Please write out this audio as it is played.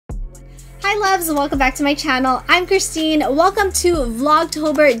Hi loves, welcome back to my channel. I'm Christine. Welcome to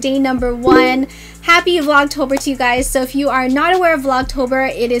Vlogtober day number 1. Happy Vlogtober to you guys. So if you are not aware of Vlogtober,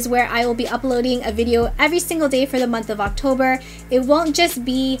 it is where I will be uploading a video every single day for the month of October. It won't just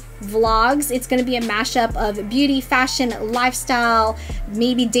be vlogs, it's going to be a mashup of beauty, fashion, lifestyle,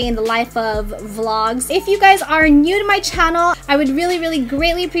 maybe day in the life of vlogs. If you guys are new to my channel, I would really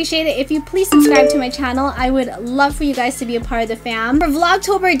greatly appreciate it if you please subscribe to my channel. I would love for you guys to be a part of the fam. For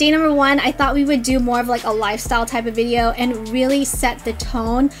Vlogtober day number 1, I thought we would do more of like a lifestyle type of video and really set the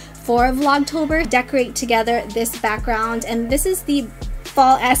tone for Vlogtober. Decorate together this background, and this is the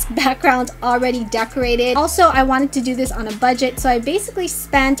fall-esque background already decorated. Also, I wanted to do this on a budget, so I basically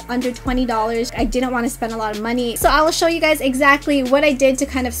spent under $20. I didn't want to spend a lot of money, so I will show you guys exactly what I did to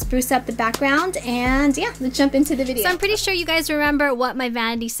kind of spruce up the background. And yeah, let's jump into the video. So I'm pretty sure you guys remember what my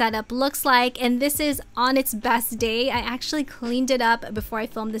vanity setup looks like, and this is on its best day. I actually cleaned it up before I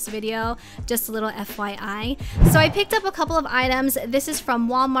filmed this video, just a little FYI. So I picked up a couple of items. This is from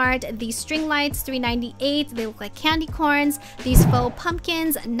Walmart. These string lights, $3.98. They look like candy corns. These faux pumpkins,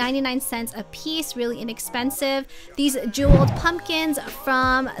 99 cents a piece, really inexpensive. These jeweled pumpkins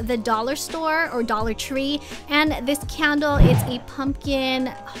from the dollar store or Dollar Tree. And this candle, it's a pumpkin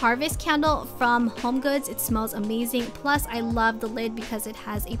harvest candle from Homegoods. It smells amazing. Plus, I love the lid because it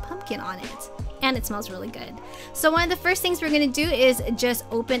has a pumpkin on it. And it smells really good. So one of the first things we're gonna do is just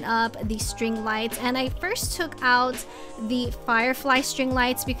open up the string lights. And I first took out the firefly string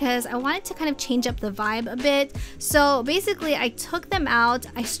lights because I wanted to kind of change up the vibe a bit. So basically I took them out,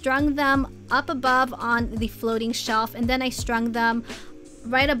 I strung them up above on the floating shelf, and then I strung them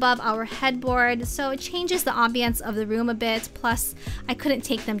right above our headboard, so it changes the ambience of the room a bit. Plus, I couldn't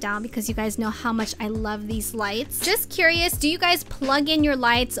take them down because you guys know how much I love these lights. Just curious, do you guys plug in your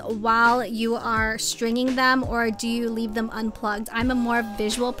lights while you are stringing them, or do you leave them unplugged? I'm a more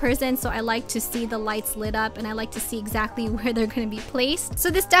visual person, so I like to see the lights lit up, and I like to see exactly where they're going to be placed. So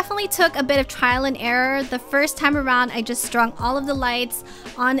this definitely took a bit of trial and error. The first time around, I just strung all of the lights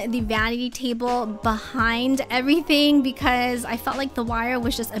on the vanity table behind everything because I felt like the wire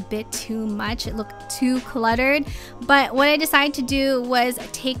was just a bit too much. It looked too cluttered. But what I decided to do was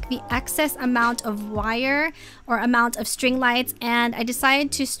take the excess amount of wire or amount of string lights, and I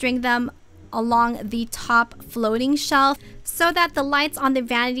decided to string them along the top floating shelf so that the lights on the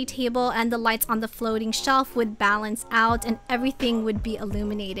vanity table and the lights on the floating shelf would balance out and everything would be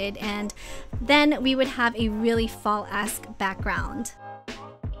illuminated, and then we would have a really fall-esque background.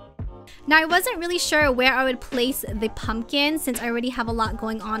 Now, I wasn't really sure where I would place the pumpkin since I already have a lot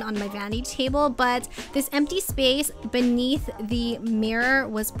going on my vanity table, but this empty space beneath the mirror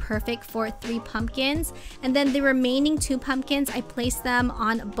was perfect for 3 pumpkins. And then the remaining 2 pumpkins, I placed them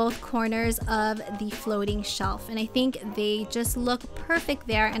on both corners of the floating shelf. And I think they just look perfect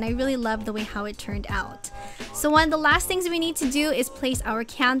there, and I really love the way how it turned out. So one of the last things we need to do is place our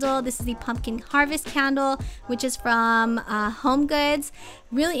candle. This is the pumpkin harvest candle, which is from Homegoods.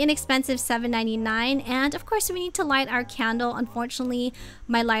 Really inexpensive, $7.99. And of course, we need to light our candle. Unfortunately,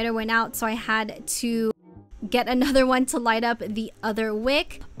 my lighter went out, so I had to get another one to light up the other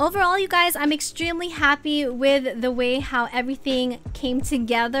wick. Overall, you guys, I'm extremely happy with the way how everything came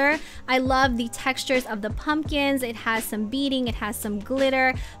together. I love the textures of the pumpkins. It has some beading, it has some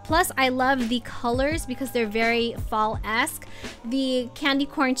glitter. Plus, I love the colors because they're very fall-esque. The candy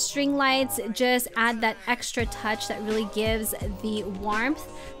corn string lights just add that extra touch that really gives the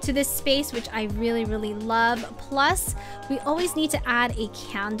warmth to this space, which I really love. Plus, we always need to add a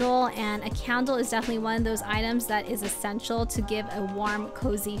candle, and a candle is definitely one of those items that is essential to give a warm,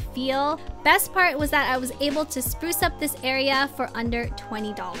 cozy feel. Best part was that I was able to spruce up this area for under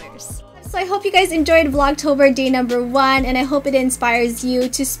 $20. So I hope you guys enjoyed Vlogtober day number 1, and I hope it inspires you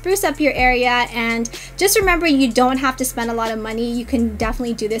to spruce up your area. And just remember, you don't have to spend a lot of money. You can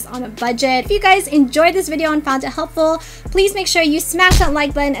definitely do this on a budget. If you guys enjoyed this video and found it helpful, please make sure you smash that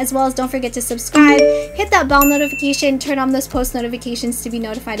like button, as well as don't forget to subscribe, hit that bell notification, turn on those post notifications to be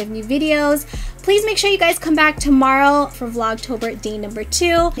notified of new videos. Please make sure you guys come back tomorrow for Vlogtober day number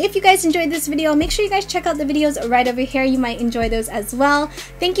 2. If you guys enjoyed this video, make sure you guys check out the videos right over here. You might enjoy those as well.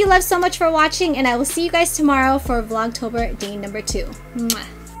 Thank you, love, so much for watching, and I will see you guys tomorrow for Vlogtober day number 2.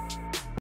 Mwah.